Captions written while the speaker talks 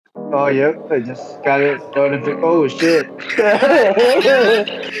Oh, yep. I just got it. Oh shit.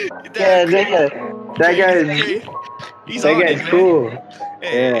 Damn, Yeah, that Craig, guy's he's that on it, guy's man. cool.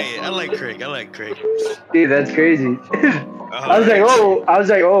 Hey, Yeah, hey, I like Craig. I like Craig. dude, that's crazy. All right. I was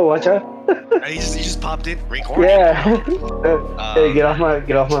like, oh, watch out. He just popped in recording. Yeah. Hey, Um, get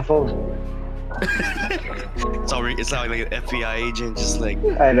off my phone. it's not like an FBI agent just like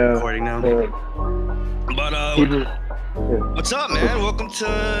I know. recording now. But People, what's up, man?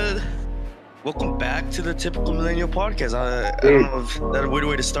 Welcome back to the Typical Millennial Podcast. I don't dude, know if that's a weird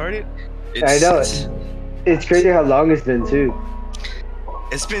way to start it. I know. It's crazy how long it's been too.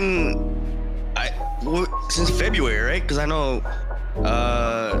 It's been since February, right? Because I know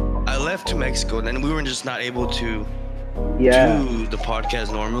I left to Mexico, and then we were just not able to do the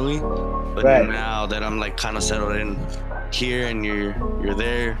podcast normally. But now that I'm like kind of settled in here, and you're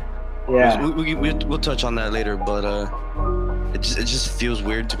there, we'll touch on that later. But it just feels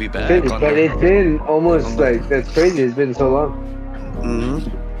weird to be back. But it's been almost like that's crazy. It's been so long.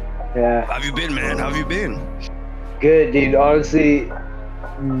 Mm-hmm. Yeah. How have you been, man? How have you been? Good, dude. Honestly,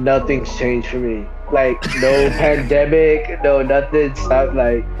 nothing's changed for me. Like no pandemic, no nothing. Stop.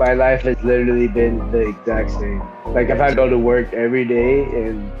 Like my life has literally been the exact same. Like if I go to work every day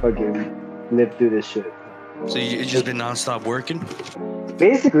and fucking live through this shit. So you just been nonstop working?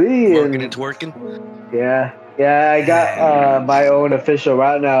 Basically. Working and twerking? Yeah. Yeah, I got my own official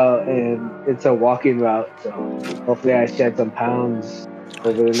route now, and it's a walking route. So hopefully I shed some pounds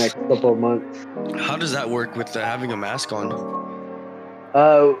over the next couple of months. How does that work with having a mask on?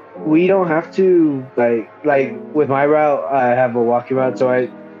 We don't have to like with my route. I have a walking route, so I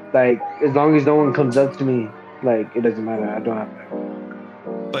like as long as no one comes up to me, like it doesn't matter. I don't have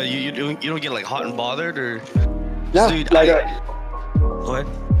to. But you don't get like hot and bothered or? No, dude, like go ahead.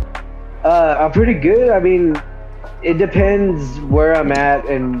 I'm pretty good. I mean, it depends where I'm at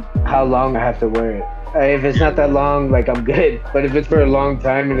and how long I have to wear it. If it's not that long, like I'm good. But if it's for a long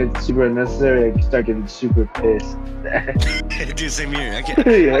time and it's super unnecessary, I start getting super pissed. Dude, same here. I can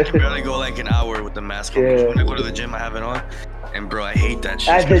barely go like an hour with the mask on. When I go to the gym, I have it on, and bro, I hate that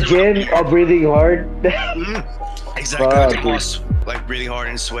shit. At the gym, I'm breathing hard. Exactly. I'm like breathing hard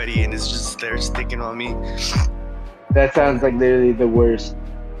and sweaty, and it's just there sticking on me. That sounds like literally the worst.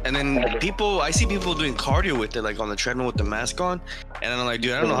 And then I see people doing cardio with it, like on the treadmill with the mask on, and I'm like,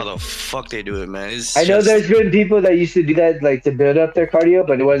 dude, I don't know how the fuck they do it, man. I know there's been people that used to do that, like to build up their cardio,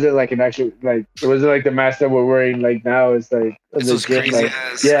 but it wasn't like an actual, like it wasn't like the mask that we're wearing. Like now, it's like those crazy like,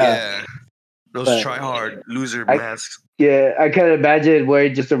 ass, yeah, those try hard loser masks. Yeah, I can't imagine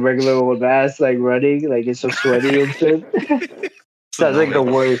wearing just a regular old mask, like running, like it's so sweaty and shit. Sounds like the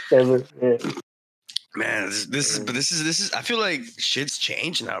worst ever. Yeah. Man, this is. I feel like shit's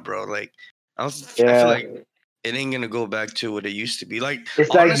changed now, bro. Like, I feel like it ain't gonna go back to what it used to be. Like, it's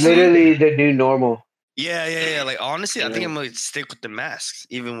honestly, like literally the new normal. Yeah. Like, honestly, I think I'm gonna stick with the masks,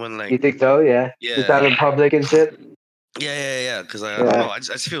 even when like. You think so? Yeah. Just out in public and shit. Yeah. Because I don't know. I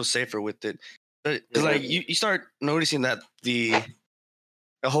just feel safer with it. But like, you start noticing that the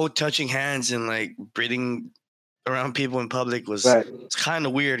whole touching hands and like breathing around people in public was it's kind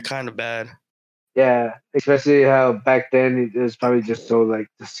of weird, kind of bad. Yeah, especially how back then it was probably just so like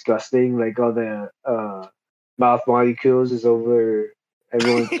disgusting, like all the mouth molecules is over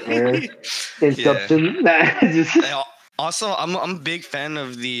everyone's hair and something. Also, I'm a big fan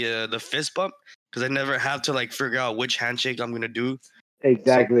of the fist bump because I never have to like figure out which handshake I'm gonna do.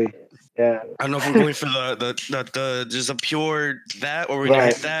 Exactly. So, yeah. I don't know if we're going for the just a pure that, or we're gonna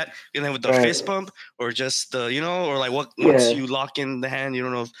hit that, and then with the fist bump, or just or like once you lock in the hand, you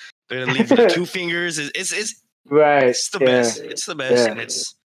don't know if they're gonna leave you 2 fingers. It's right. It's the best. It's the best, and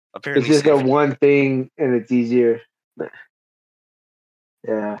it's apparently it's just the one thing, and it's easier.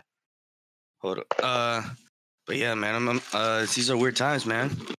 Yeah. Hold up. But yeah, man, these are weird times,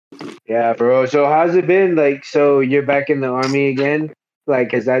 man. Yeah, bro. So how's it been? Like, so you're back in the army again?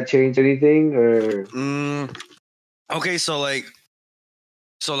 Like, has that changed anything, or? Okay, so like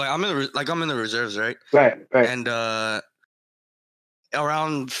I'm in the reserves, right? Right. And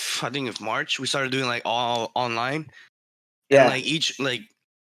around I think of March, we started doing like all online. Yeah. And like each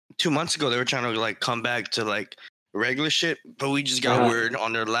 2 months ago, they were trying to like come back to like regular shit, but we just got word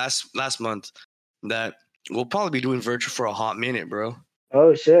on their last month that we'll probably be doing virtual for a hot minute, bro.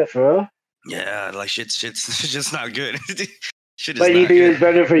 Oh shit, bro. Yeah, like shit's just not good. Shit is but you think it's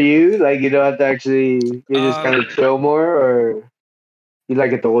better for you? Like you don't have to actually, you just kind of chill more, or you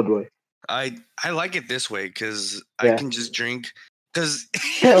like it the old way? I like it this way because I can just drink. Because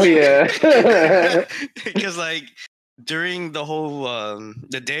hell yeah. Because like during the whole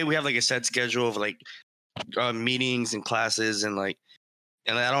the day we have like a set schedule of like meetings and classes and like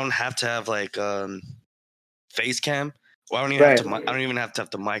and I don't have to have like face cam. Well, I don't even have to. I don't even have to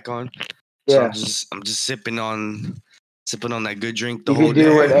have the mic on. So I'm just sipping on that good drink the whole day. You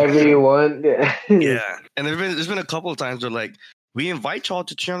can do whatever you want. Yeah. Yeah, and there's been a couple of times where like we invite y'all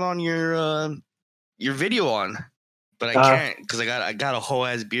to turn on your video on, but I can't because I got a whole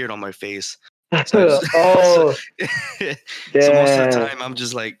ass beard on my face. So so most of the time I'm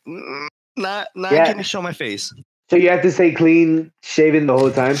just like not getting to show my face. So you have to stay clean shaven the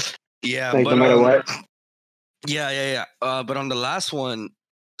whole time. Yeah, like but, no matter what. Yeah. But on the last one,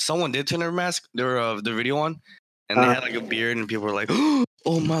 someone did turn their mask, their video on, and they had like a beard, and people were like, "Oh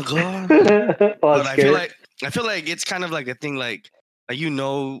my god!" But I feel like it's kind of like a thing, like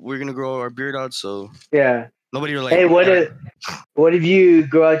we're gonna grow our beard out, so yeah. Nobody were like, hey, what if you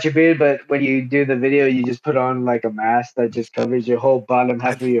grow out your beard, but when you do the video, you just put on like a mask that just covers your whole bottom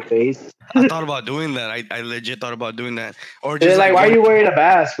half of your face? I thought about doing that. I legit thought about doing that. Or just like, why are you wearing a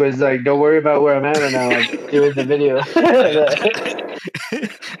mask? But it's like, don't worry about where I'm at right now. I'm doing the video.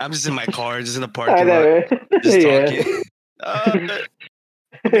 I'm just in my car, just in the parking lot, just talking.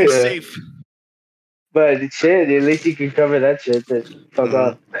 Be safe. But shit, at least you can cover that shit. Fuck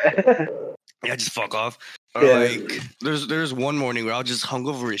off. Yeah, just fuck off. Or like, there's one morning where I was just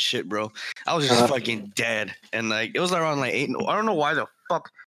hungover as shit, bro. I was just fucking dead, and like it was around like 8. I don't know why the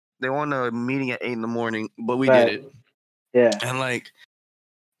fuck they want a meeting at 8 a.m, but we did it. Yeah, and like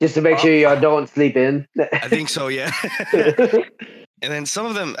just to make sure y'all don't sleep in. I think so, yeah. And then some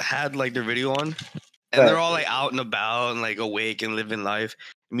of them had like their video on, and they're all like out and about and like awake and living life.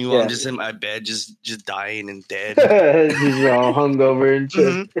 Meanwhile, I'm just in my bed, just dying and dead. Just all hungover and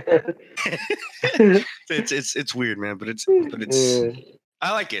shit. It's weird, man, but it's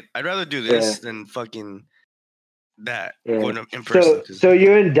I like it. I'd rather do this than fucking that going in person. So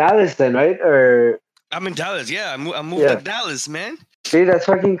you're in Dallas then, right? Or I'm in Dallas. Yeah, I moved to Dallas, man. Dude, that's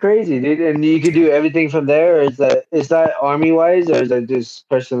fucking crazy, dude. And you could do everything from there. Or is that army wise, or is that just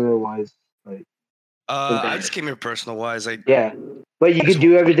personal wise? Like, I just came here personal wise. But you could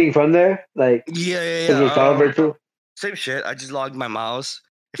do everything from there, like yeah. It's all virtual. Same shit. I just logged my mouse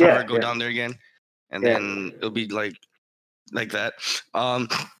if I ever go down there again, and then it'll be like that. But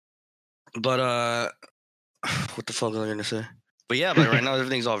what the fuck was I gonna say? But yeah, but right now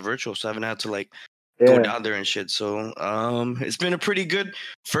everything's all virtual, so I haven't had to like go down there and shit. So it's been a pretty good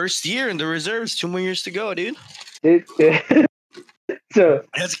first year in the reserves. 2 more years to go, dude. So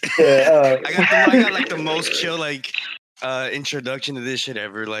I got like the most chill like introduction to this shit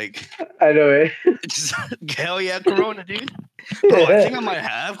ever. Like I know it. Just hell yeah, Corona, dude. Bro, I think I might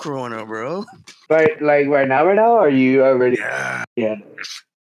have Corona, bro. Right, like right now, or are you already? Yeah.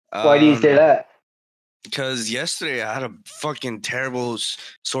 Why do you say that? Because yesterday I had a fucking terrible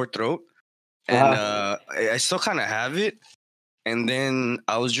sore throat, and I still kind of have it. And then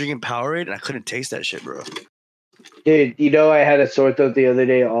I was drinking Powerade, and I couldn't taste that shit, bro. Dude, I had a sore throat the other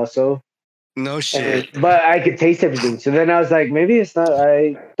day also. No shit. But I could taste everything. So then I was like, maybe it's not.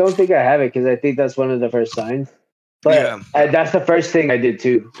 I don't think I have it because I think that's one of the first signs. But that's the first thing I did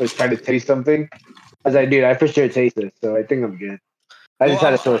too, was try to taste something. I was like, dude, I for sure taste this, so I think I'm good. I just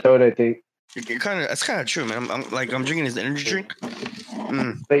had a sore throat, I think. That's kind of true, man. I'm drinking this energy drink.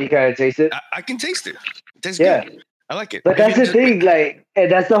 But you kind of taste it? I can taste it. It tastes good. I like it. But that's the thing, like, and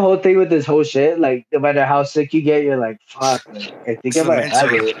that's the whole thing with this whole shit. Like, no matter how sick you get, you're like, fuck, I think I might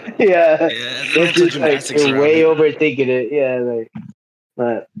have it. It's just like, you're way overthinking it. Yeah, like,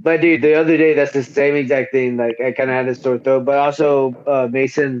 but dude, the other day, that's the same exact thing. Like, I kind of had a sore throat, but also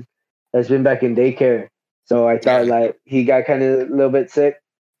Mason has been back in daycare. So I thought, like, he got kind of a little bit sick,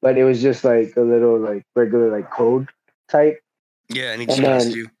 but it was just like a little, like, regular, like, cold type. Yeah, and he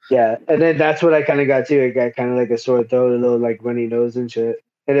just you. Yeah, and then that's what I kind of got too. I got kind of like a sore throat, a little like runny nose and shit.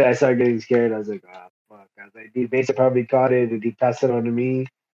 And then I started getting scared. I was like, oh, fuck. I was like, dude, Mason probably caught it and he passed it on to me.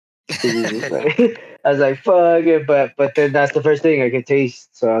 I was like, fuck it. But then that's the first thing I could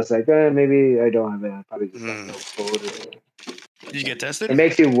taste. So I was like, maybe I don't have it. I probably just got cold or something. Did you get tested? It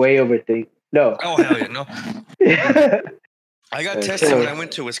makes you way overthink. No. Oh, hell yeah, no. I got tested when I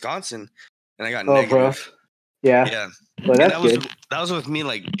went to Wisconsin and I got negative. Bro. Yeah. Well, that's good. That was with me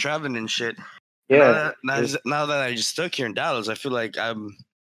like traveling and shit. Yeah. Now that I just stuck here in Dallas, I feel like I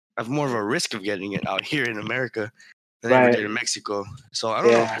have more of a risk of getting it out here in America than I ever did in Mexico. So I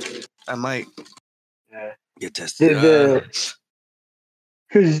don't know. I might get tested.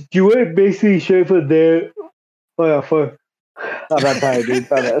 Because you went basically straight from there. Oh, yeah, fuck. I'm not tired, dude.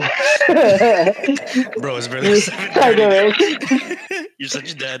 Bro, it's barely 7:30. You're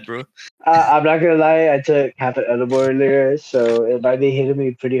such a dad, bro. I'm not gonna lie. I took half an edible earlier, so it might be hitting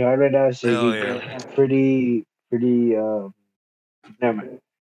me pretty hard right now. So I'm pretty Never mind.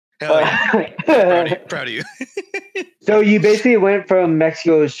 Hell yeah. Proud of you. So you basically went from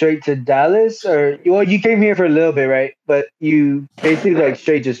Mexico straight to Dallas, or well, you came here for a little bit, right? But you basically like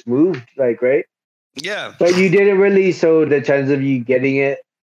straight just moved, like right? Yeah. But you didn't really. So the chance of you getting it,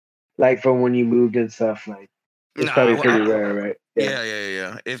 like from when you moved and stuff, like it's probably pretty rare, right?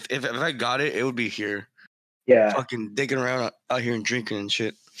 Yeah. If I got it, it would be here. Yeah. Fucking digging around out here and drinking and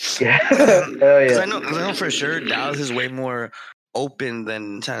shit. Yeah. Oh yeah. Because I know for sure Dallas is way more open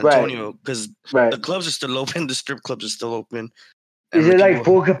than San Antonio because the clubs are still open, the strip clubs are still open. Is it like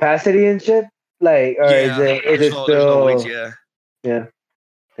full capacity and shit? Like, or is it still? There's no waits, yeah. Yeah.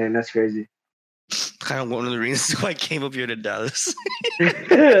 Man, that's crazy. Kind of one of the reasons why I came up here to Dallas.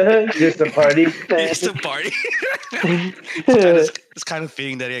 Just a party. Just a party. It's kind of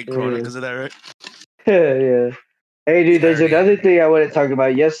fitting that he had Corona because of that, right? Yeah. Hey, dude, there's another thing I want to talk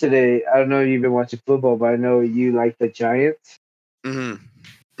about yesterday. I don't know if you've been watching football, but I know you like the Giants. Mm-hmm.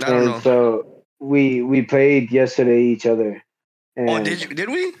 I don't know. So we played yesterday each other. And did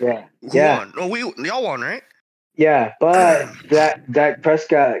we? Yeah. Who won? Oh, y'all won, right? Yeah, but Dak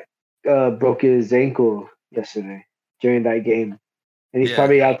Prescott broke his ankle yesterday during that game, and he's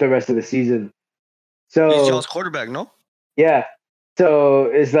probably out the rest of the season. So he's y'all's quarterback, no? Yeah. So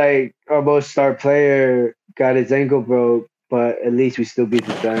it's like our most star player got his ankle broke, but at least we still beat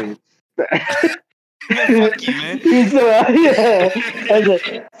the Giants. Fuck you, man.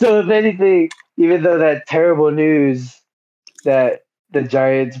 So if anything, even though that terrible news that the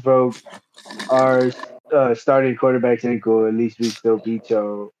Giants broke our starting quarterback's ankle, at least we still beat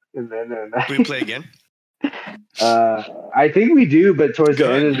y'all. We play again? I think we do, but towards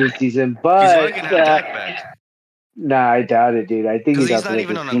the end of the season. But he's not gonna have Dak back. Nah, I doubt it, dude. I think he's not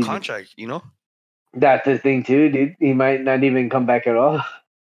even on a contract, you know? That's the thing too, dude. He might not even come back at all.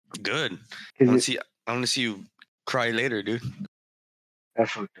 Good. I want to see you cry later, dude.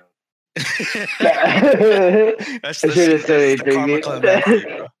 That's fucked up. I should have said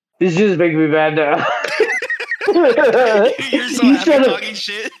anything. This just makes me mad now. You're so happy talking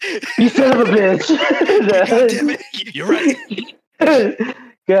shit. You son of a bitch. God damn it. You're right. God. The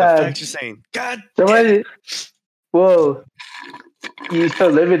fact you're saying. God damn. Whoa. You still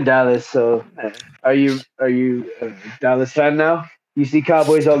live in Dallas, so are you a Dallas fan now? You see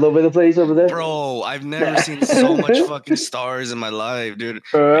Cowboys all over the place over there? Bro, I've never seen so much fucking stars in my life, dude.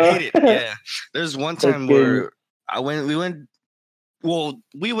 I hate it. Yeah. There's one time where we went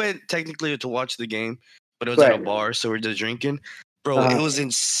technically to watch the game, but it was at a bar, so we're just drinking. Bro, it was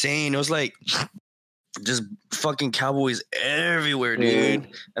insane. It was like just fucking Cowboys everywhere, dude.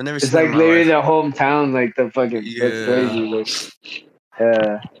 I've never seen it's like literally their hometown, like the fucking that's crazy. Like,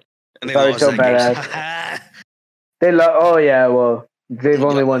 and they lost so badass. They well, they've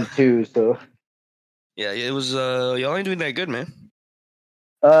only won 2, so yeah, it was y'all ain't doing that good, man.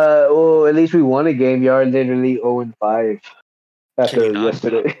 Well, at least we won a game. Y'all are literally 0-5 after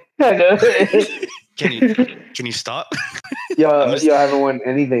yesterday. I know. Can you stop? Y'all haven't won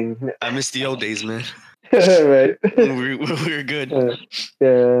anything. I miss the old days, man. Right. We're good.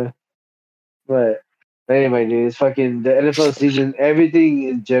 Yeah. But anyway, dude, it's fucking the NFL season.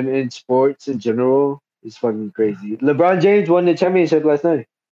 Everything in sports in general is fucking crazy. LeBron James won the championship last night.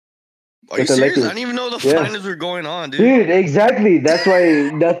 Are you serious? I didn't even know the finals were going on, dude. Dude, exactly. That's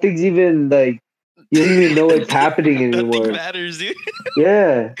why nothing's even like you don't even know what's happening anymore. Nothing matters, dude.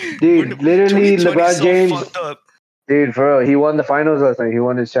 Yeah, dude. Literally, LeBron James. Dude, for real, he won the finals last night. He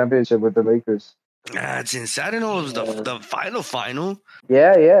won his championship with the Lakers. It's insane. I didn't know it was the final.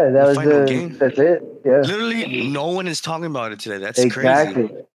 Yeah, that was the game. That's it. Yeah. Literally, no one is talking about it today. That's exactly.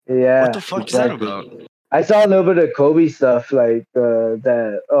 Crazy. Yeah. What the fuck is that about? I saw a little bit of Kobe stuff, like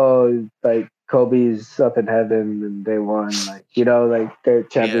like Kobe's up in heaven and they won, like like their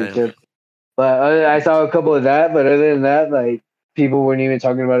championship. Yeah. But I saw a couple of that. But other than that, like people weren't even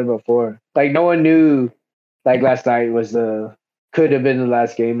talking about it before. Like no one knew. Like last night could have been the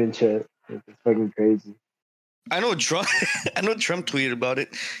last game and shit. It's fucking crazy. I know Trump tweeted about it.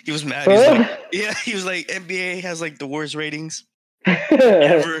 He was mad. He was like, NBA has like the worst ratings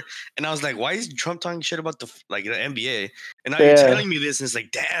ever. And I was like, why is Trump talking shit about the NBA? And now you're telling me this, and it's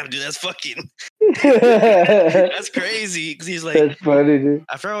like, damn, dude, that's fucking that's crazy. Because he's like, that's funny, dude.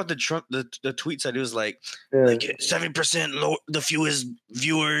 I forgot what the tweet said. It was like 7% low, the fewest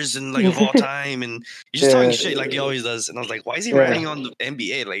viewers and like of all time, and he's just talking shit like he always does. And I was like, why is he writing on the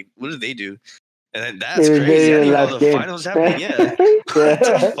NBA? Like, what did they do? And then that's crazy. I didn't know the finals happening. Yeah. What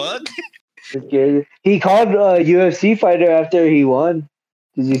the fuck? He called a UFC fighter after he won.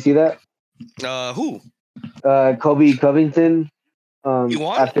 Did you see that? Who? Kobe Covington. He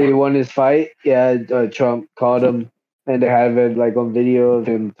won? After he won his fight. Yeah, Trump called him and they have it like on video of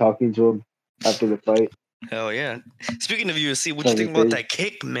him talking to him after the fight. Hell yeah! Speaking of UFC, what you think about that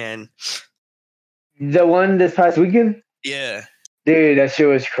kick, man? The one this past weekend? Yeah. Dude, that shit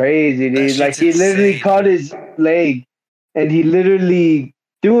was crazy, dude. Like, he literally caught his leg, and he literally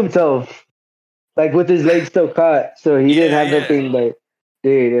threw himself, like, with his leg still caught. So he didn't have nothing, like,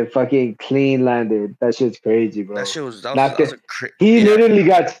 dude, it fucking clean landed. That shit's crazy, bro. That shit was, he literally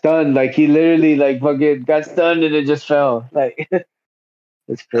got stunned. Like, he literally, like, fucking got stunned, and it just fell. Like, it's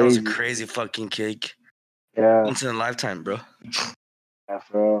crazy. That was a crazy fucking kick. Yeah. Once in a lifetime, bro. Yeah,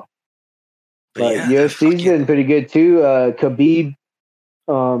 bro. But UFC's been pretty good too. Khabib.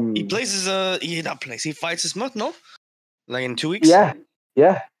 He plays his he fights this month, no? Like in 2 weeks? Yeah.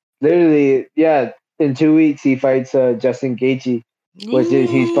 Literally, yeah. In 2 weeks he fights Justin Gaethje, which is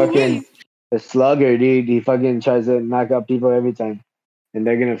he's fucking a slugger, dude. He fucking tries to knock out people every time, and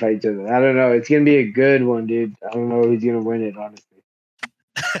they're gonna fight each other. I don't know. It's gonna be a good one, dude. I don't know who's gonna win it, honestly.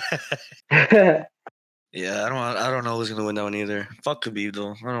 Yeah, I don't know who's gonna win that one either. Fuck Khabib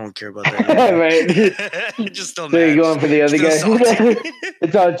though. I don't care about that. Right. Just still so you're going for the other guy.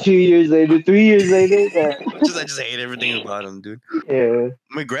 It's all 2 years later, 3 years later. I just hate everything about him, dude. Yeah.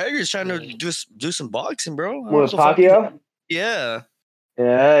 McGregor's trying to do some boxing, bro. With Pacquiao? Yeah.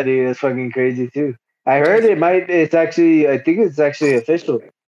 Yeah, dude, that's fucking crazy too. I heard I think it's actually official.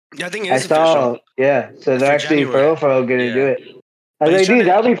 Yeah, I think it is official. Yeah, so they're actually for real gonna do it. I was like, dude,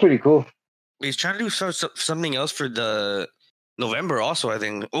 that would be pretty cool. He's trying to do something else for the November also, I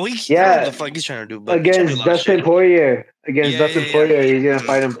think. Well, I don't know what the fuck he's trying to do. But against Dustin Poirier. He's gonna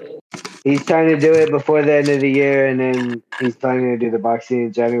fight him. He's trying to do it before the end of the year, and then he's planning to do the boxing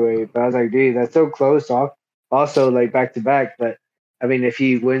in January. But I was like, dude, that's so close. Also, like, back to back. But, I mean, if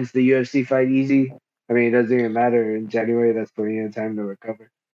he wins the UFC fight easy, I mean, it doesn't even matter. In January, that's plenty of time to recover.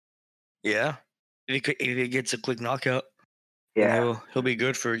 Yeah. If he gets a quick knockout, he'll be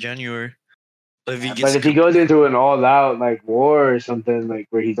good for January. But if he goes into an all-out like war or something, like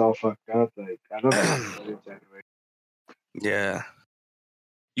where he's all fucked up, like I don't think in January. Yeah,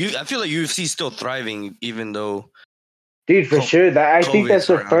 I feel like UFC is still thriving, even though. Dude, for sure. I think that's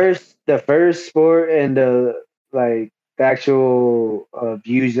the first sport and the actual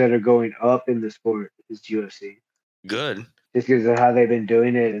views that are going up in the sport is UFC. Good. Just because of how they've been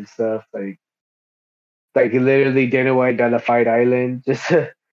doing it and stuff, like literally Dana White done a Fight Island just.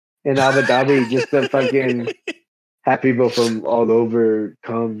 In Abu Dhabi, just to fucking have people from all over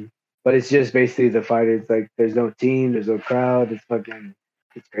come. But it's just basically the fighters. Like, there's no team, there's no crowd. It's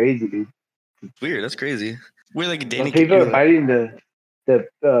crazy, dude. It's weird. That's crazy. We're like dating. People are fighting the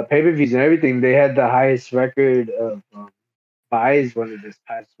pay-per-views and everything. They had the highest record of buys one of this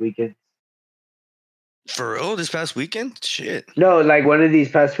past weekend. For real? This past weekend? Shit. No, like one of these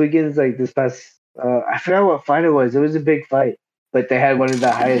past weekends, like this past. I forgot what fight it was. It was a big fight. But they had one of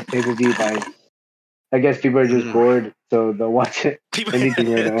the highest pay-per-view buys. I guess people are just bored, so they'll watch it.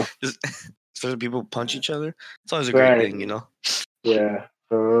 Anything right now. So people punch each other. It's always a great thing, you know. Yeah,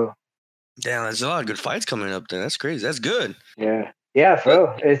 for real. Damn, there's a lot of good fights coming up there. That's crazy. That's good. Yeah, for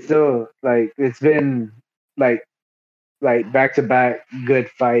real. It's still like it's been like back to back good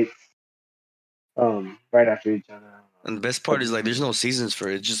fights. Right after each other. And the best part is like there's no seasons for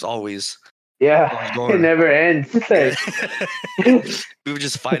it. It's just always. Yeah, it never ends. We were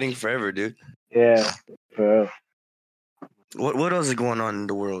just fighting forever, dude. Yeah, bro. What else is going on in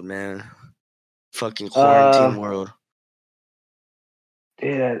the world, man? Fucking quarantine world.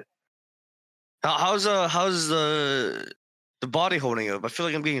 Yeah. How's the body holding up? I feel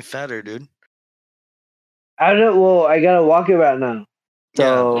like I'm getting fatter, dude. I don't know. Well, I gotta walk around now,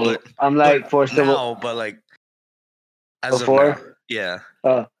 so I'm like forced to. No, but like as before, of now,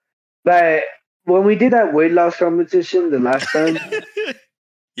 yeah. But when we did that weight loss competition the last time,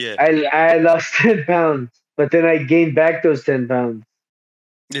 yeah, I lost 10 pounds, but then I gained back those 10 pounds.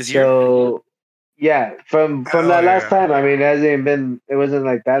 This year? So, yeah, from that last time, I mean, it wasn't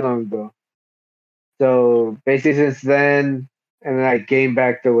like that long ago. So, basically since then, and then I gained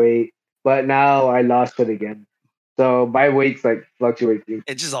back the weight, but now I lost it again. So, my weight's like fluctuating.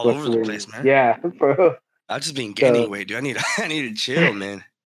 It's just all over the place, man. Yeah, bro. I've just been gaining weight, dude. I need to chill, man.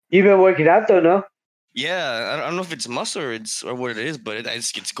 You've been working out though, no? Yeah, I don't know if it's muscle or what it is, but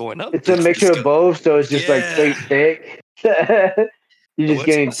it's going up. It's a mixture of both, so it's just like thick. You're just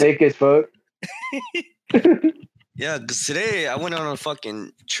getting thick as fuck. Yeah, because today I went on a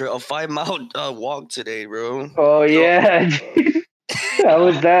fucking 5-mile walk today, bro. Oh yeah, how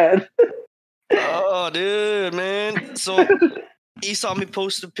was that? Oh, dude, man. So he saw me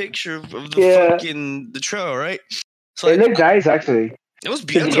post a picture of the trail, right? So it looked nice, actually. It was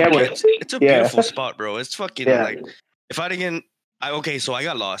beautiful. It's a beautiful spot, bro. It's fucking like if I didn't get, okay, so I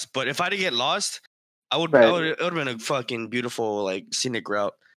got lost. But if I didn't get lost, it would have been a fucking beautiful like scenic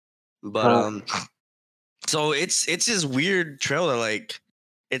route. But so it's this weird trail that like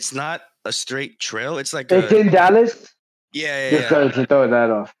it's not a straight trail. It's like it's in Dallas. Yeah. Just to throw that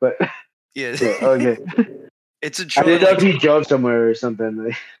off, but yeah. Okay. It's a trail. I didn't know if you drove somewhere or something.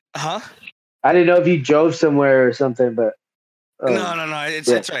 Like, I didn't know if you drove somewhere or something, but no. It's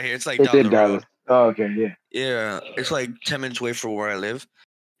right here. It's like down the road. Oh, okay, yeah. Yeah, it's like 10 minutes away from where I live.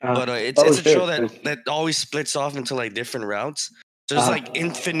 But it's a trail that always splits off into like different routes. So it's like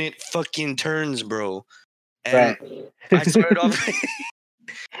infinite fucking turns, bro. And I started off.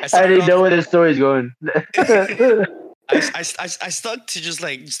 I didn't know where the story's going. I stuck to just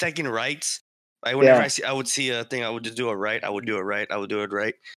like stacking rights. Like whenever I would see a thing, I would just do it right. I would do it right.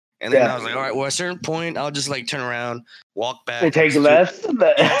 And then I was like, all right, well, at a certain point, I'll just like turn around, walk back. And take left?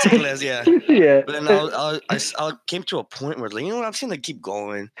 Take left, yeah. Yeah. But then I came to a point where, like, you know what, I'm just going to keep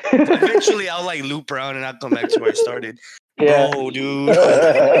going. But eventually, I'll like loop around and I'll come back to where I started. Yeah. Bro, dude.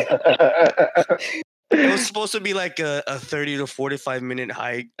 It was supposed to be like a 30 to 45 minute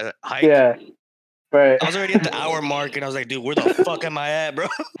hike. Yeah. Right. I was already at the hour mark and I was like, dude, where the fuck am I at, bro?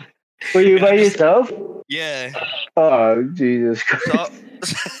 Were you by yourself? Yeah. Oh, Jesus Christ.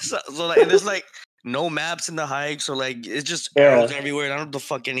 So like, there's like no maps in the hike, so like it's just arrows everywhere. And I don't know what the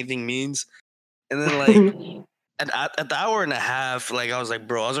fuck anything means. And then like at the hour and a half, like I was like,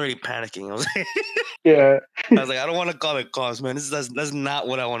 bro, I was already panicking. I was like, I don't want to call it cops, man. That's not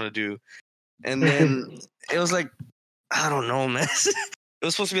what I want to do. And then it was like, I don't know, man. It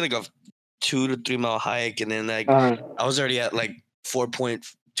was supposed to be like a 2 to 3 mile hike, and then like I was already at like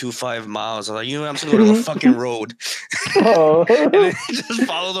 4.25 miles. I was like, you know what? I'm just gonna go to the fucking road. And then just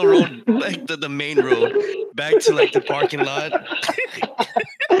follow the road, like the main road, back to like the parking lot.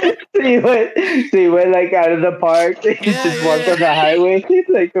 So you went like out of the park and just walked on the highway.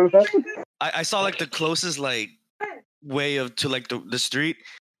 Like, I saw like the closest like way to like the street,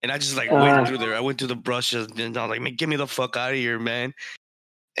 and I just like went through there. I went through the brushes, and I was like, man, get me the fuck out of here, man.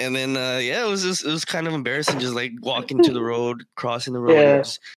 And then it was kind of embarrassing, just like walking to the road, crossing the road, and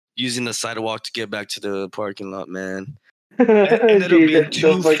just using the sidewalk to get back to the parking lot, man. It ended up being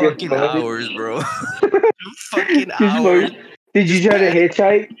 2 fucking hours, bro. 2 fucking hours. Did you try to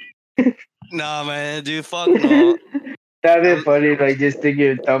hitchhike? Nah, man, dude, fuck no. That'd be funny, like just stick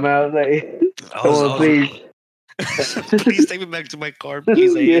your thumb out, like, please. Please take me back to my car,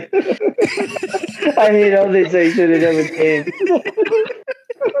 please. I hate all this. I should have never came.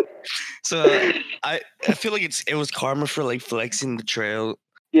 So I feel like it was karma for like flexing the trail.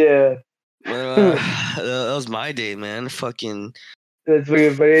 Yeah. That was my day, man. Fucking. That's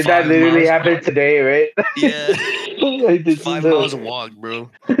weird, but that literally happened today, right? Yeah. Like 5 miles of walk, bro.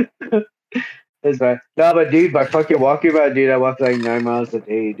 That's fine. No, but dude, by fucking walking about, dude, I walk like 9 miles a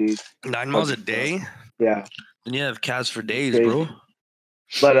day, dude. 9 miles a day? Yeah. And you have calves for days, bro.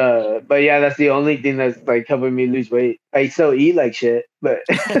 But yeah, that's the only thing that's like helping me lose weight. I still eat like shit, but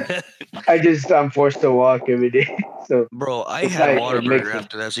I'm forced to walk every day. So, bro, I had Whataburger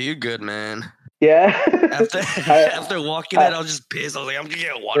after that, so you're good, man. Yeah. After walking that, I was just pissed. I was like, I'm gonna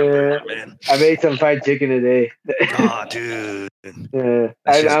get a Whataburger, man. I made some fried chicken today. Oh, dude. Yeah,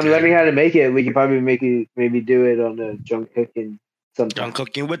 I'm learning how to make it. We can probably maybe do it on the Drunk Cooking sometime. Drunk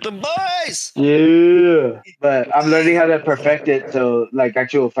Cooking with the boys. Yeah, but I'm learning how to perfect it. So like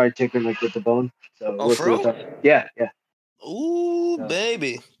actual fried chicken, like with the bone. So we'll see what's up. Yeah. Ooh,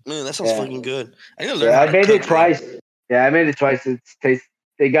 baby, man, that sounds fucking good. I need to learn. I made it twice. Yeah, I made it twice.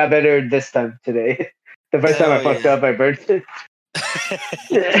 It got better this time today. The first time I fucked up, I burnt it.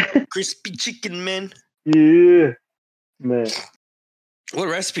 Crispy chicken, man. Yeah, man. What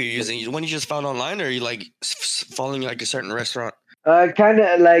recipe are you using? One you just found online, or are you like following like a certain restaurant? Kind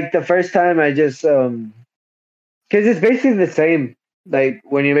of like the first time I just because it's basically the same. Like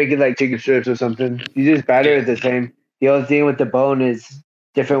when you're making like chicken strips or something, you just batter it the same. The only thing with the bone is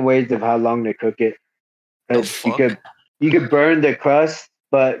different ways of how long to cook it. You could burn the crust,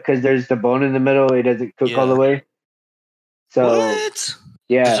 but because there's the bone in the middle, it doesn't cook all the way. So what?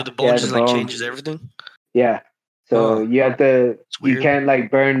 Yeah, so the bone just like changes everything. Yeah. So you have to. You can't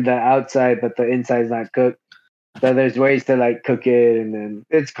like burn the outside, but the inside's not cooked. So there's ways to like cook it, and then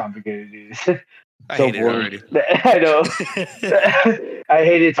it's complicated, dude. I hate it already. I know. I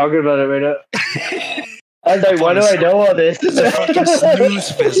hated talking about it right now. I was like, why do I know all this? It's a fucking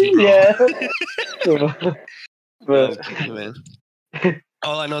snooze fest, bro. Yeah. But, okay, man.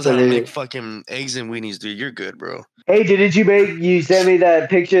 All I know is how to make fucking eggs and weenies, dude. You're good, bro. Hey, you sent me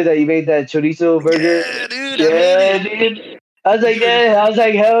that picture that you made that chorizo burger? Yeah, dude. I was like, Dude. yeah. I was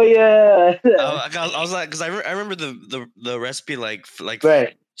like, hell yeah. I was like, because I remember the recipe like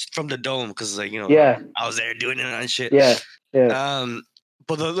Right. from the dome, because like Yeah. I was there doing it and shit. Yeah. Yeah.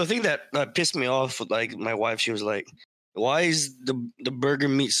 But the thing that pissed me off with like my wife, she was like, "Why is the burger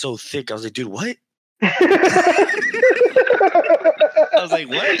meat so thick?" I was like, "Dude, what?" I was like,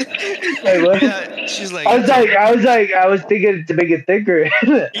 "What?" Like, what? Yeah, she's like, I was thinking to make it thicker.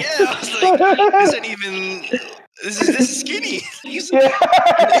 yeah, I was like, this ain't even. This is skinny. Yeah.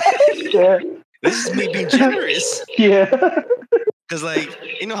 Yeah. This is me being generous. Yeah. Cause like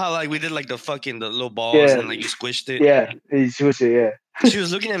how like we did like the little balls Yeah. and like you squished it. Yeah. You switch it. Yeah. She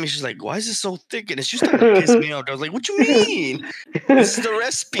was looking at me. She's like, "Why is it so thick?" And she started to piss me off. I was like, "What you mean? This is the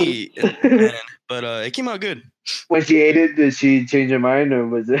recipe." But it came out good. When she ate it, did she change her mind, or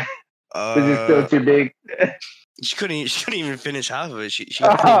was it still too big? She couldn't even finish half of it. She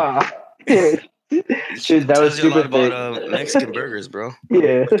Dude, that was tells you a lot super big. about Mexican burgers, bro.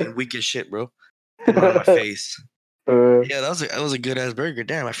 Yeah. Fucking weak as shit, bro. Put it on my face. Uh, Yeah, that was a good ass burger.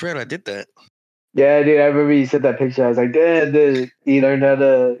 Damn, I forgot I did that. yeah, dude, I remember you sent that picture. I was like, damn, dude, you learned how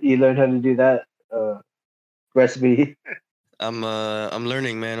to do that recipe. I'm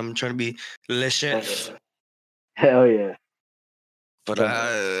learning, man. I'm trying to be le chef. Hell yeah. But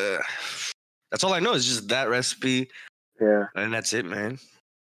that's all I know is just that recipe. Yeah. And that's it, man.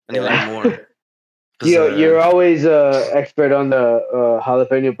 I need to learn more. You're always expert on the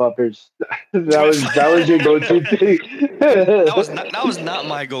jalapeno poppers. that was your go-to thing. that was not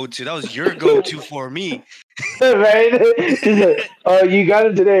my go-to. That was your go-to for me. Right? Oh, you got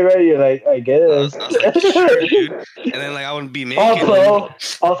it today, right? You're like, I guess. I was like, sure, dude. And then like I wouldn't be making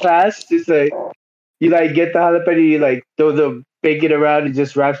all fast. Just like you like get the jalapeno, you like throw the bacon around, it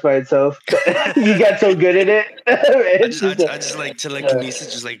just wraps by itself. You got so good at it. I just like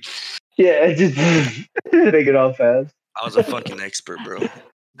telekinesis, just like. Yeah, just make it all fast. I was a fucking expert, bro.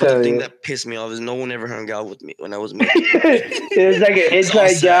 But the thing that pissed me off is no one ever hung out with me when I was making it. It was like an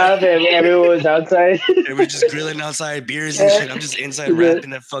inside job and everyone was outside. They were just grilling outside beers and shit. I'm just inside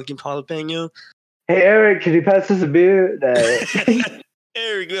wrapping that fucking jalapeno. Hey, Eric, can you pass us a beer?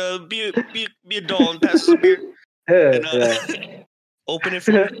 Eric, be a doll and pass us a beer. And, open it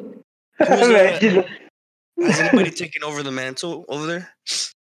for me. Has anybody taken over the mantle over there?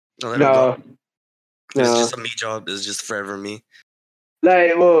 No. It's just a me job. It's just forever me.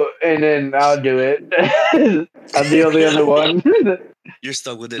 Like, well, and then I'll do it. I'm the only other one. You're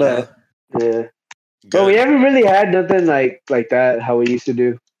stuck with it now. Yeah. But we haven't really had nothing like that, how we used to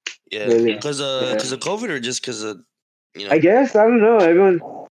do. Yeah. Because of COVID or just because of, I guess. I don't know. Everyone,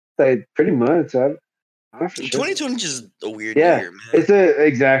 like, pretty much. 2020 is just a weird year, man.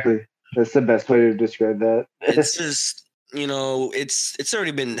 Exactly. That's the best way to describe that. It's just, it's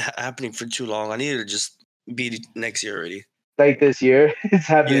already been happening for too long. I need to just be next year already. Like this year, it's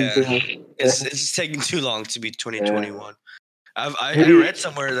happening. Yeah. It's just taking too long to be 2021. I read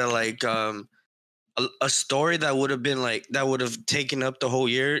somewhere that like a story that would have taken up the whole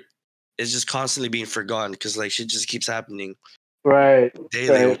year is just constantly being forgotten because like shit just keeps happening. Right.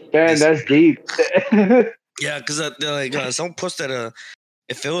 Daily. Right. Man, that's deep. Yeah, because someone posted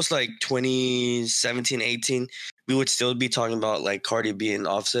if it was like 2017, 18, we would still be talking about like Cardi B and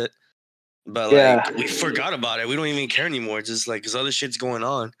Offset. But like we forgot about it. We don't even care anymore. It's just like because other shit's going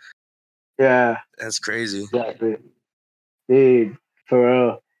on. Yeah. That's crazy. Exactly. Dude, for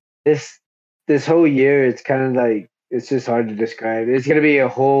real. This whole year it's kind of like it's just hard to describe. It's gonna be a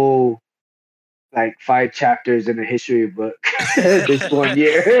whole like 5 chapters in a history book this 1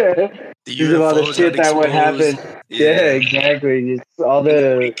 year. Just all the shit that would happen. Yeah, exactly. Just all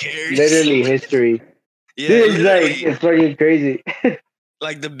the literally history. Yeah, dude, it's fucking crazy.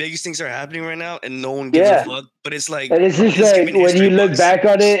 Like the biggest things are happening right now, and no one gives a fuck. But it's like, and it's just like when you look back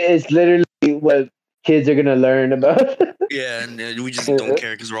on it, it's literally what kids are gonna learn about. Yeah, and we just don't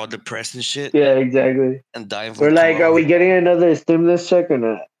care because we're all depressed and shit. Yeah, exactly. And dying from. We're like, are we getting another stimulus check or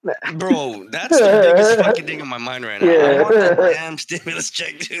not? Bro, that's the biggest fucking thing in my mind right now. I want that damn stimulus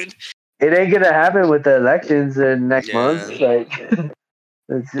check, dude. It ain't gonna happen with the elections in next month. Like,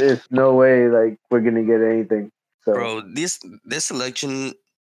 it's no way. Like, we're gonna get anything. So. Bro, these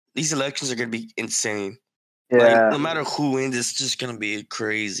elections are gonna be insane. Yeah. Like, no matter who wins, it's just gonna be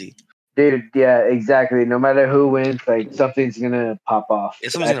crazy. Dude, yeah, exactly. No matter who wins, like something's gonna pop off. Yeah,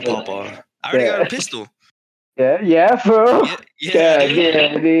 something's gonna pop off. I already got a pistol. Yeah, bro. Yeah,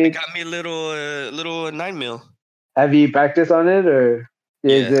 dude. I got me a little 9mm. Have you practiced on it or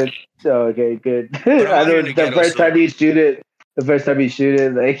is it? Oh, okay, good. I know the first time you shoot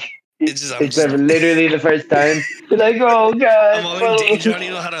it, like. It's literally the first time. You're like, oh god. I'm all in danger. I don't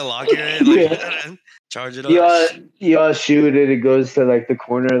even know how to lock your head. Like, Charge it up. You all shoot and it goes to like the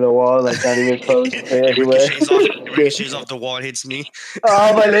corner of the wall, like not even close to anywhere. Ricochets off the wall and hits me.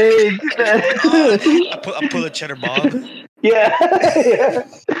 Oh, my leg! I pull a cheddar bob. Yeah.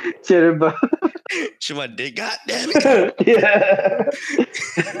 Cheddar bob. Shoot my dick. God damn it. Yeah.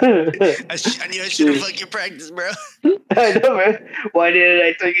 I knew I should have fucking practiced, bro. I know, man. Why didn't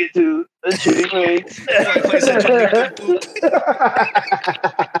I take it to a shooting range?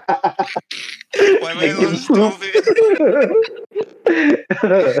 Why am I so stupid?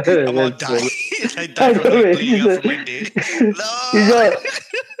 I'm all dying. I died from like bleeding out from my dick. No.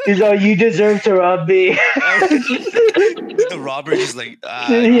 He's all, you deserve to rob me. The robber is like,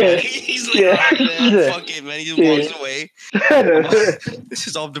 he's like, man, fuck it, man. He just walks away. This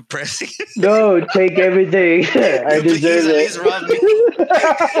is all depressing. No, take everything. I deserve it. At least rob me.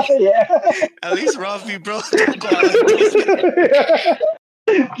 Yeah. At least rob me, bro. Don't go out like this.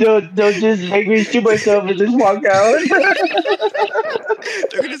 Don't just make me shoot myself and just walk out.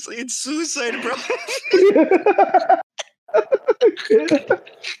 They're gonna say it's suicide, bro.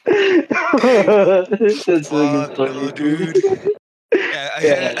 That's fuck, funny, dude. Yeah, I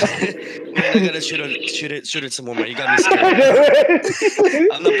gotta shoot it some more, man. You got me scared.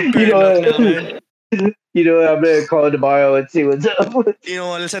 I'm not prepared enough now, man. You know what? I'm gonna call tomorrow and see what's up. You know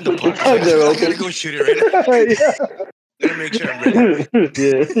what? Let's end the podcast. I gotta go shoot it right now. Yeah. Gotta make sure I'm ready.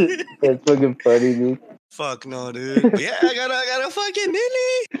 Yeah, that's fucking funny, dude. Fuck no, dude. But yeah, I got a fucking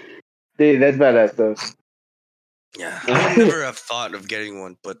Nilly. Dude, that's badass though. Yeah, I would never have thought of getting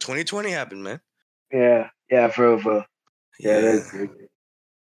one, but 2020 happened, man. Yeah, for real. Yeah, that's good.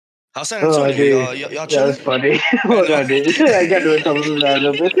 How's San Antonio? Y'all That chilling? was funny. Hold on, dude. I got to something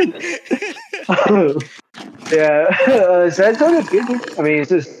a bit. Yeah, San Antonio's good, dude. I mean, it's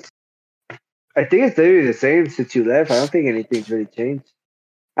just, I think it's literally the same since you left. I don't think anything's really changed.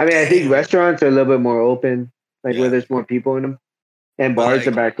 I mean, I think restaurants are a little bit more open, like where there's more people in them, and bars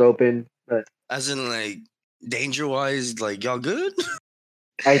are back open. But as in, like, danger-wise, like, y'all good?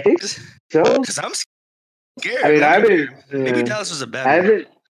 I think so. Because I'm scared. I mean, I haven't. Maybe Dallas was a bad. I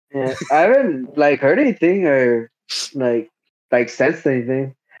haven't like heard anything or like sensed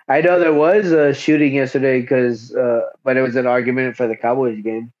anything. I know there was a shooting yesterday but it was an argument for the Cowboys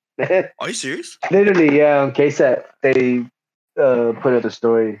game. Are you serious? Literally, yeah. On KSAT, they put up a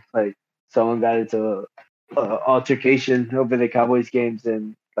story like someone got into a altercation over the Cowboys games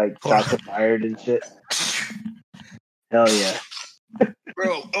and like shots were fired and shit. Hell yeah.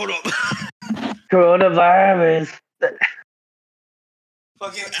 Bro, hold up. Coronavirus.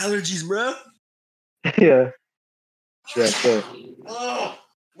 Fucking allergies, bro. Yeah. Yeah, sure. Oh,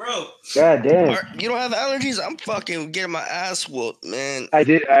 bro. God damn. You don't have allergies? I'm fucking getting my ass whooped, man. I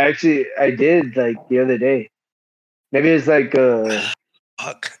did like the other day. Maybe it's like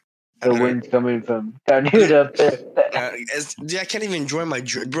fuck. The wind's coming from down here up there. I can't even enjoy my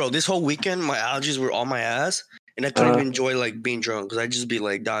drink. Bro, this whole weekend, my allergies were on my ass. And I couldn't even enjoy like being drunk because I'd just be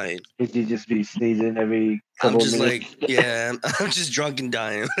like dying. Could you just be sneezing every couple minutes? Like, yeah, I'm just drunk and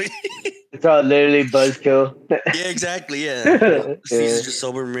dying. It's all literally buzzkill. Yeah, exactly, yeah. Sneezes just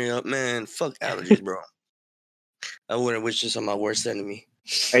sober me up. Man, fuck allergies, bro. I wouldn't wish this on my worst enemy.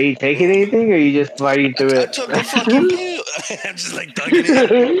 Are you taking anything or are you just fighting through it? I took a fucking pill. I'm just like thugging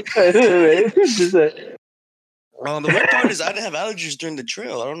it. The weird part is I didn't have allergies during the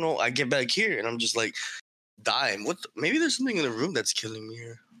trail. I don't know. I get back here and I'm just like dying. Maybe there's something in the room that's killing me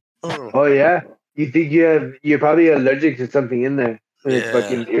here. Oh yeah, you think you're probably allergic to something in there, and it's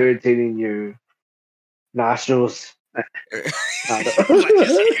fucking irritating your nostrils. Your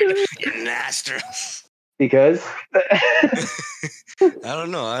nostrils. Because I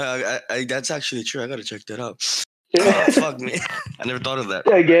don't know. I that's actually true. I gotta check that out. Oh, fuck me. I never thought of that.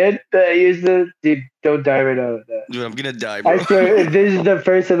 Again, dude, don't die right now with that. Dude, I'm gonna die, bro. I swear, if this is the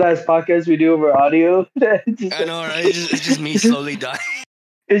first and last podcast we do over audio, I know, right? It's just me slowly dying.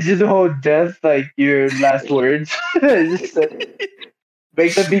 It's just a whole death, like your last words. Just,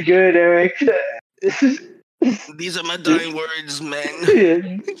 make them be good, Eric. These are my dying words,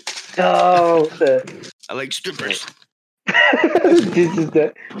 man. No. I like strippers. This is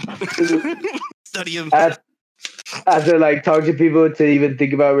the study them. After like talk to people to even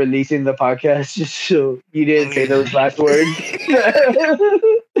think about releasing the podcast, just so you didn't say those last words. I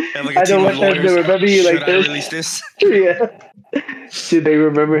don't want them to remember you like this. Release this? Yeah. Should they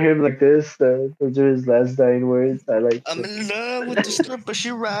remember him like this? Those are his last dying words. I'm in love with the stripper. She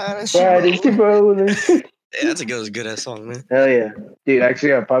riding. She rolling. Yeah, that's a good ass song, man. Hell yeah, dude.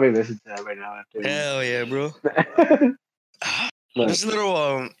 Actually, I'll probably listen to that right now after. Hell yeah, bro.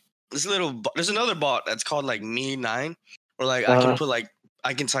 There's another bot that's called like Me9, or like I can put like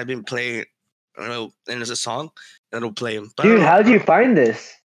I can type in play and there's a song, and it'll play them. But Dude, how'd you find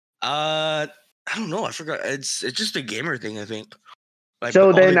this? I don't know. I forgot. It's just a gamer thing, I think. Like,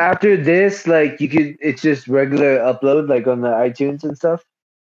 so then after this, like it's just regular upload, like on the iTunes and stuff.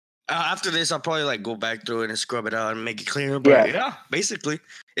 After this, I'll probably like go back through it and scrub it out and make it clearer. But yeah, basically,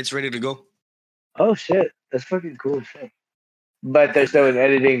 it's ready to go. Oh shit, that's fucking cool shit. But there's still an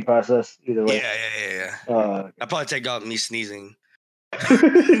editing process either way. Yeah. I'll probably take out me sneezing,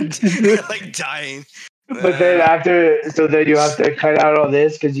 like dying. But then then you have to cut out all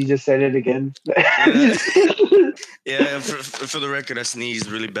this because you just said it again. Yeah, for the record, I sneezed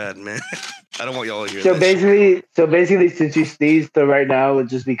really bad, man. I don't want y'all to hear so basically, since you sneezed, so right now it would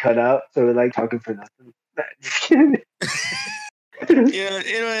just be cut out. So we're like talking for nothing.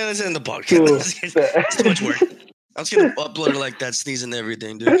 It's in the podcast. Cool. It's too much work. I'm just gonna upload it like that, sneezing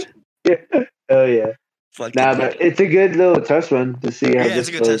everything, dude. Oh yeah. But it's a good little test run to see how it's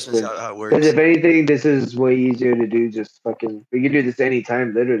a good test run how it works. Because if anything, this is way easier to do. Just fucking, we can do this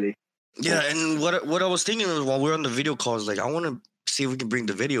anytime, literally. Yeah, and what I was thinking was while we're on the video calls, like I want to see if we can bring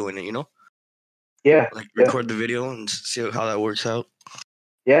the video in it, you know? Yeah. Like record the video and see how that works out.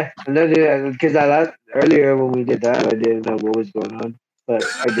 Yeah, and then because earlier when we did that, I didn't know what was going on, but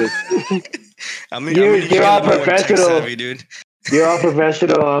I just. You're all professional, savvy, dude. You're all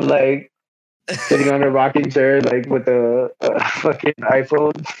professional. I'm like sitting on a rocking chair, like with a fucking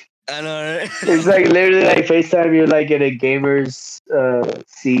iPhone. I know, right? It's like literally like FaceTime. You're like in a gamer's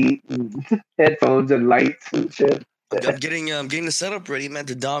seat, and headphones and lights and shit. I'm getting the setup ready, man,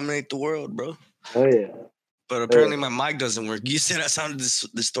 to dominate the world, bro. Oh yeah. But apparently my mic doesn't work. You said I sounded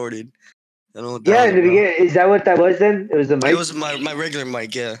distorted. I don't know what in the beginning. Is that what that was then? It was the mic? It was my regular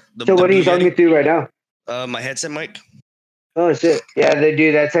mic, yeah. So what are you talking through right now? My headset mic. Oh shit! Yeah, they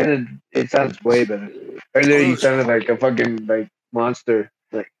do. It sounds way better. Earlier you sounded like a fucking like monster.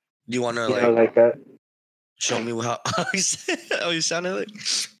 Like, do you want to like that? Show me how you sounded like?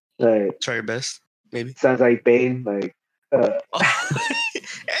 Like, try your best, maybe. Sounds like Bane, like. Hey,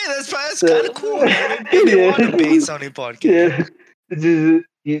 that's kind of cool, man. Maybe want a Bane sounding podcast.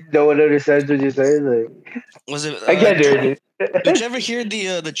 Yeah, no one understands what you're saying. Like, was it? I can't do it. Did you ever hear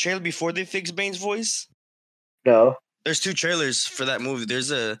the trailer before they fixed Bane's voice? No. There's 2 trailers for that movie.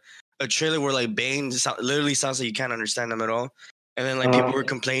 There's a trailer where like Bane literally sounds like you can't understand him at all, and then like people were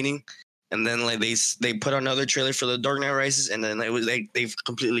complaining, and then like they put on another trailer for The Dark Knight Rises, and then it was like they've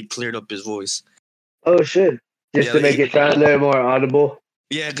completely cleared up his voice. Oh shit! Just to make it sound a little more audible.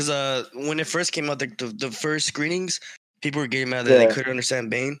 Yeah, because when it first came out, the first screenings, people were getting mad that they couldn't understand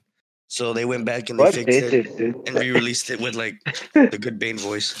Bane, so they went back and they fixed it and re-released it with like the good Bane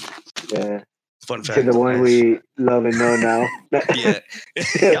voice. Yeah. Fun fact. To the one we love and know now. Yeah.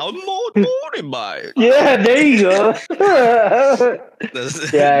 I'm motivated by it. Yeah, there you go.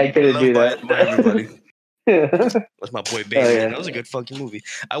 Yeah, I couldn't do that. By everybody. That's my boy Bane. Man. That was a good fucking movie.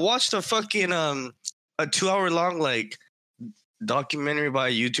 I watched a fucking a 2-hour long like documentary by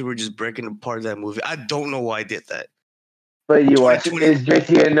a YouTuber just breaking apart that movie. I don't know why I did that. But you watch it. Is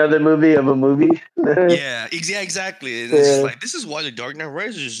JT another movie of a movie? Yeah, exactly. And it's just like, this is why The Dark Knight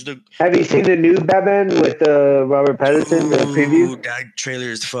Rises. Have you seen the new Batman with Robert Pattinson? The preview? That trailer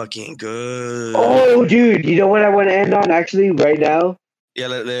is fucking good. Oh, dude. You know what I want to end on actually right now? Yeah,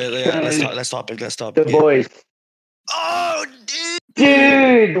 let's stop it. The Boys. Oh, dude.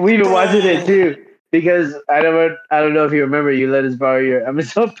 Dude, we've been watching it too. Because I don't know if you remember, you let us borrow your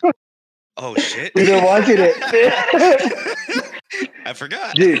Amazon Prime. Oh shit! We've been watching it. I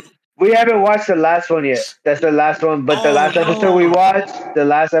forgot. Dude, we haven't watched the last one yet. That's the last one. But the last episode we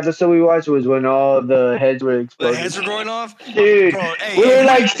watched was when all the heads were exploding. The heads were going off? Dude, bro, we were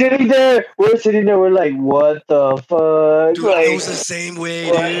like sitting there. We're like, what the fuck? Dude, like, it was the same way,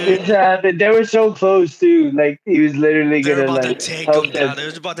 dude. Happened? They were so close, too. Like, he was literally going to like take him down. They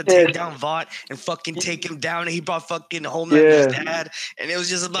was about to take down Vought and fucking take him down. And he brought fucking Homelander's dad. And it was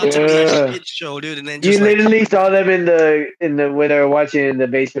just about to be a shit show, dude. And then just you literally saw them in the when they were watching in the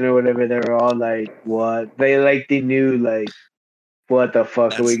basement or whatever. They were all like, what? They knew, like, what the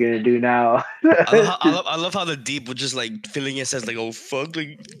fuck are we going to do now? I love how the Deep was just, like, feeling it says, like, oh, fuck.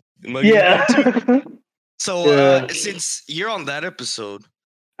 Like, So, since you're on that episode,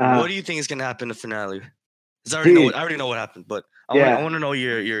 what do you think is going to happen in the finale? Because I already know what happened, but I want to know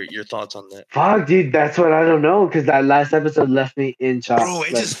your thoughts on that. Fuck, dude, that's what I don't know, because that last episode left me in shock. Bro,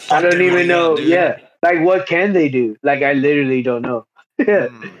 it just I don't even know. Like, what can they do? Like, I literally don't know.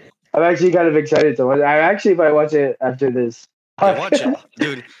 I'm actually kind of excited to watch it. I actually might watch it after this. Yeah, watch it,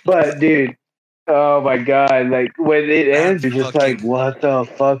 dude. But, dude, Oh my god! Like when it ends, you're just fucking- like, what the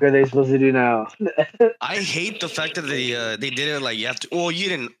fuck are they supposed to do now? I hate the fact that they did it like you have to. Well, you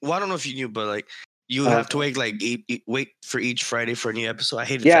didn't. Well, I don't know if you knew, but like you have to wait like wait for each Friday for a new episode. I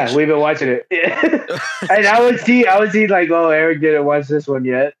hate it. Yeah, we've been watching it. And I would see like, oh, Eric didn't watch this one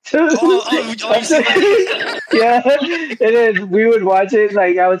yet. you see- Yeah, and then we would watch it.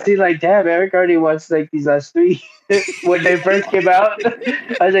 Like I would see, like, damn, Eric already watched like these last 3 when they first came out.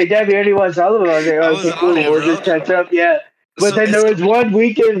 I was like, damn, you already watched all of them. I was like, I oh, was okay, cool. on it, We'll bro. just catch up. Yeah. But So then there it's- was one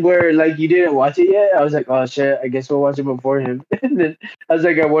weekend where like you didn't watch it yet. I was like, oh shit, I guess we'll watch it before him. And then I was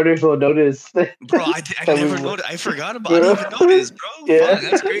like, I wonder if he'll notice. bro, I never noticed. I forgot about. I didn't even notice, bro. Yeah. Fuck,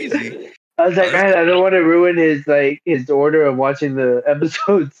 that's crazy. I was like, man, I don't want to ruin his order of watching the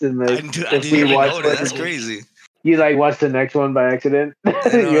episodes, and I like didn't if we even watch notice. one, That's crazy. you like watch the next one by accident. know,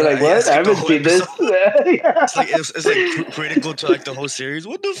 You're like, right? what? Yeah, I haven't skip seen the this. It's like critical to like the whole series.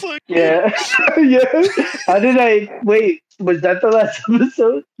 What the fuck? Yeah, yeah. How did I wait? Was that the last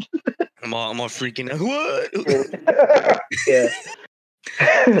episode? I'm all freaking out. What? Yeah.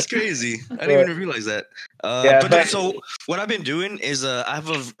 That's crazy. I didn't even realize that. Yeah, but then, but- so what I've been doing is I have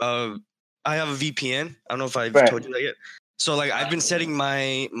a VPN. I don't know if I've Right. told you that yet. So like I've been setting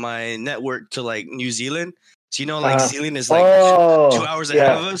my network to like New Zealand. So like Zealand is like 2 hours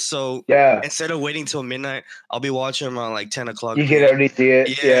ahead of us. So Yeah, instead of waiting till midnight, I'll be watching them around like 10 o'clock. you can already see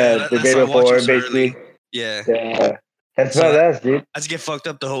it. Yeah, the that's day why I watch before, them so basically. early. Yeah. Yeah, that's So badass, dude. I just get fucked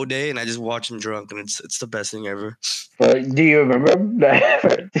up the whole day and I just watch them drunk and it's the best thing ever. But do you remember?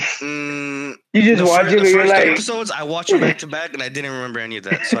 Mm, You just watch it, and you're first like, episodes I watched them back to back and I didn't remember any of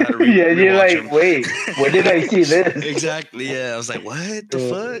that. So I had to yeah, you're rewatch like, them. wait, when did I see this? Exactly. Yeah, I was like, what the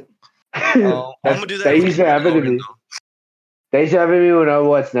fuck? I'm I'm gonna do that. That used to happen to Logan, me. though. That used to happen to me when I would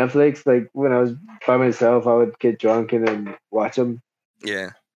watch Netflix. Like when I was by myself, I would get drunk and then watch them. Yeah.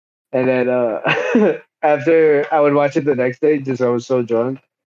 And then after I would watch it the next day, just I was so drunk,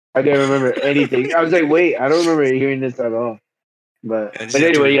 I didn't remember anything. I was like, wait, I don't remember hearing this at all. But I just but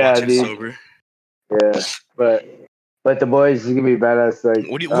have to anyway, yeah, rewatch it dude, sober. yeah. But the boys is gonna be badass. Like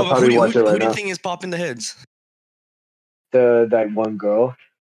What do you, I'll probably watch it who right do you now. think is popping the heads? That one girl,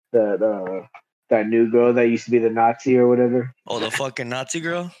 that new girl that used to be the Nazi or whatever. Oh, the fucking Nazi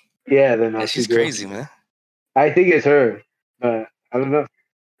girl? Yeah, the Yeah, Nazi she's girl. crazy, man. I think it's her, but I don't know.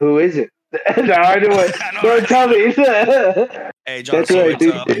 Who is it? No, I don't want. I know, Don't right? tell me. Hey, John, That's so what I it's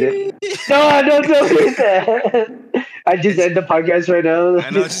think. up. No, don't tell me that. I just end the podcast right now. I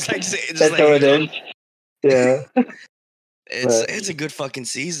know, it's just like, it's That's just how like it ends. Yeah. it's a good fucking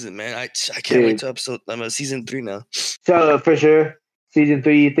season, man. I can't wait to season 3 now. So for sure, season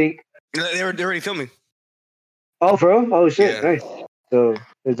 3. You think? They're already filming. Oh, bro. Oh shit. Yeah. Nice. So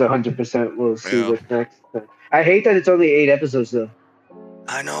it's 100%. We'll see Yeah. what's next. I hate that it's only 8 episodes though.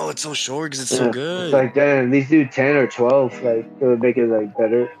 I know it's so short because it's Yeah. so good. It's like, damn, at least do 10 or 12. Like, it would make it, like,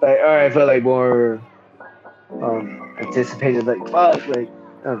 better. Like, all right, I felt, like, more anticipated. Like, fuck, like,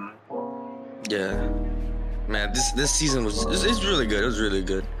 I don't know. Yeah, man, this season it's really good. It was really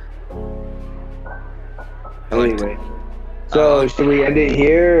good. I liked Anyway. So, should we end it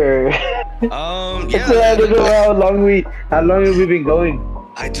here? Or yeah. So I don't know how long have we been going?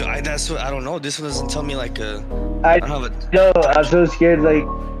 That's what I don't know. This one doesn't tell me like I I don't have a. No, I'm so scared. Like,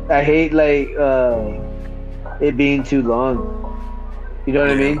 I hate, like, it being too long. You know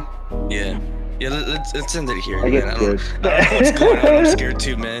what I mean? Yeah. Yeah, let's end it here. I get man. I don't scared. know what's going on. I'm scared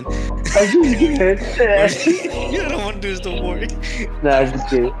too, man. I'm just scared. Yeah, I don't want to do this no more. Nah, I'm just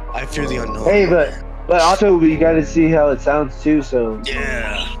kidding. I fear the unknown. Hey, but also we gotta see how it sounds too. So,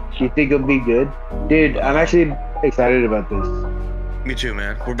 Yeah. you think it'll be good, dude? I'm actually excited about this. Me too,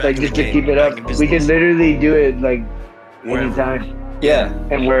 man. We're back Like, in just the to game. keep it Back up, in we can business. literally do it like Wherever. anytime. Yeah.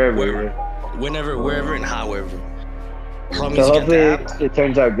 And wherever. Whenever, and however. As long So as you get hopefully the app. it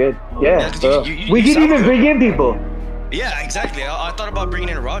turns out good. Yeah, Yeah, 'cause bro. you We can sound even good. bring in people. Yeah, exactly. I thought about bringing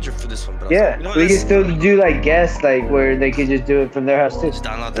in Roger for this one, but I was Yeah, like, you know, we can let's still do like guests, like where they can just do it from their house too. just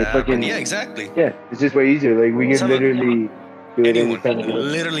download the like app. fucking- And yeah, exactly. Yeah, it's just way easier. Like we can Some of- literally do it Anyone, anytime. we want.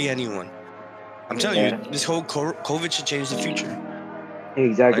 literally anyone. I'm telling Yeah. you, this whole COVID should change the future.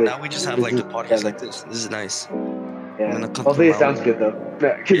 Exactly. Like now we just have like the podcast like this. This is nice. I'm Yeah. gonna come Hopefully to it my sounds own. good though.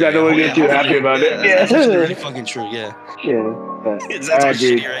 Because I don't want to get too happy about it. That's actually Yeah. really fucking true. Yeah. Yeah. But, It's all that's right,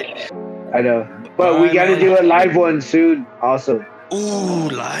 dude. shitty, right? I know. But we Bye, got to man. do a live one soon. Also, Ooh,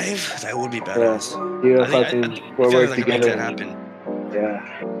 live? That would be yeah. badass. Do a I think fucking I feel we'll work like I can make that together. happen.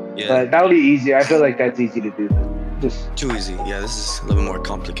 Yeah. Yeah. But that would be easy. I feel like that's easy to do. Just. Too easy. Yeah, this is a little bit more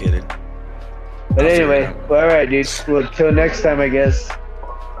complicated. But I'll figure anyway, it out. well, all right, dude. Well, till next time, I guess.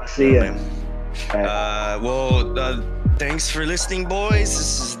 See ya. Man. Bye. Well, thanks for listening, boys.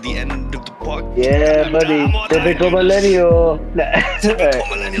 This is the end of the podcast. Yeah, buddy. Typical millennial. Typical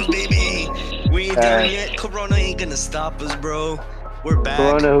millennials, baby. We ain't done yet. Corona ain't gonna stop us, bro. We're back.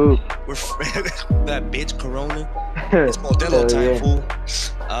 Corona who? We're that bitch Corona. It's Modelo time, fool.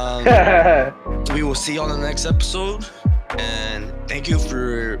 We will see you on the next episode. And thank you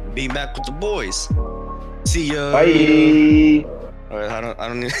for being back with the boys. See ya. Bye. Alright, I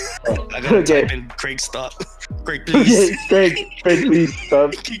don't need. I gotta type in Craig, stop. Craig, please. Craig, please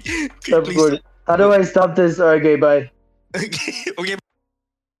stop. Craig, Stop please recording. How do I stop this? Okay, bye. Okay,